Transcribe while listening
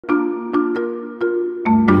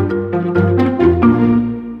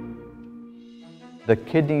The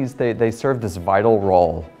kidneys, they serve this vital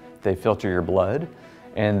role. They filter your blood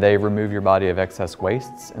and they remove your body of excess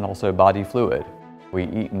wastes and also body fluid. We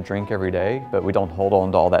eat and drink every day, but we don't hold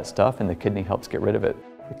on to all that stuff, and the kidney helps get rid of it.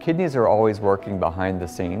 The kidneys are always working behind the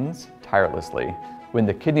scenes tirelessly. When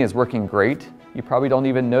the kidney is working great, you probably don't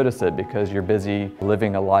even notice it because you're busy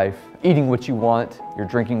living a life, eating what you want, you're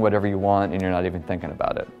drinking whatever you want, and you're not even thinking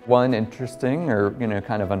about it. One interesting or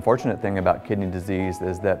kind of unfortunate thing about kidney disease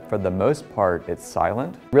is that for the most part, it's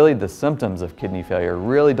silent. Really, the symptoms of kidney failure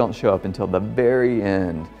really don't show up until the very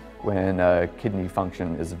end when kidney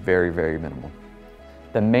function is very, very minimal.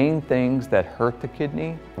 The main things that hurt the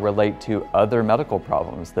kidney relate to other medical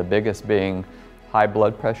problems, the biggest being high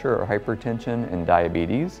blood pressure or hypertension and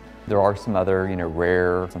diabetes. There are some other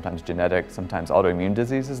rare, sometimes genetic, sometimes autoimmune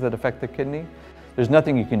diseases that affect the kidney. There's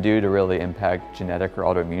nothing you can do to really impact genetic or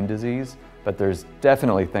autoimmune disease, but there's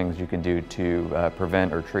definitely things you can do to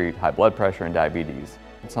prevent or treat high blood pressure and diabetes.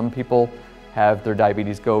 Some people have their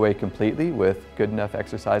diabetes go away completely with good enough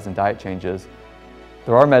exercise and diet changes.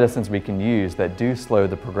 There are medicines we can use that do slow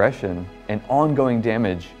the progression and ongoing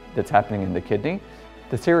damage that's happening in the kidney.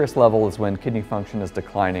 The serious level is when kidney function is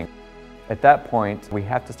declining. At that point, we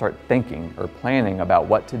have to start thinking or planning about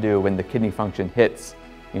what to do when the kidney function hits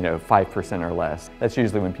 5% or less. That's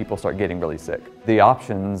usually when people start getting really sick. The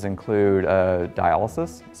options include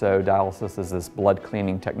dialysis. So dialysis is this blood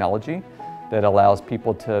cleaning technology that allows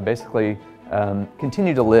people to basically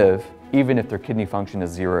continue to live even if their kidney function is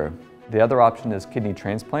zero. The other option is kidney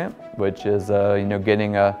transplant, which is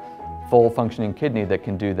getting a full functioning kidney that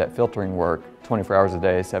can do that filtering work 24 hours a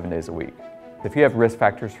day, 7 days a week. If you have risk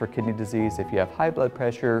factors for kidney disease, if you have high blood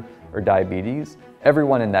pressure or diabetes,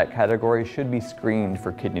 everyone in that category should be screened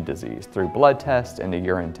for kidney disease through blood tests and a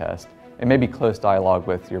urine test, and maybe close dialogue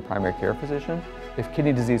with your primary care physician. If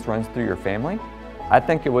kidney disease runs through your family, I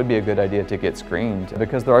think it would be a good idea to get screened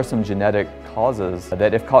because there are some genetic causes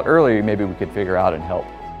that if caught early, maybe we could figure out and help.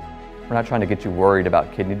 We're not trying to get you worried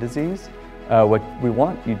about kidney disease. What we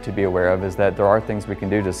want you to be aware of is that there are things we can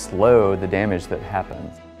do to slow the damage that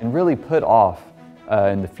happens and really put off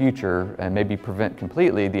in the future and maybe prevent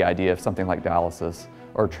completely the idea of something like dialysis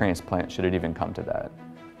or transplant should it even come to that.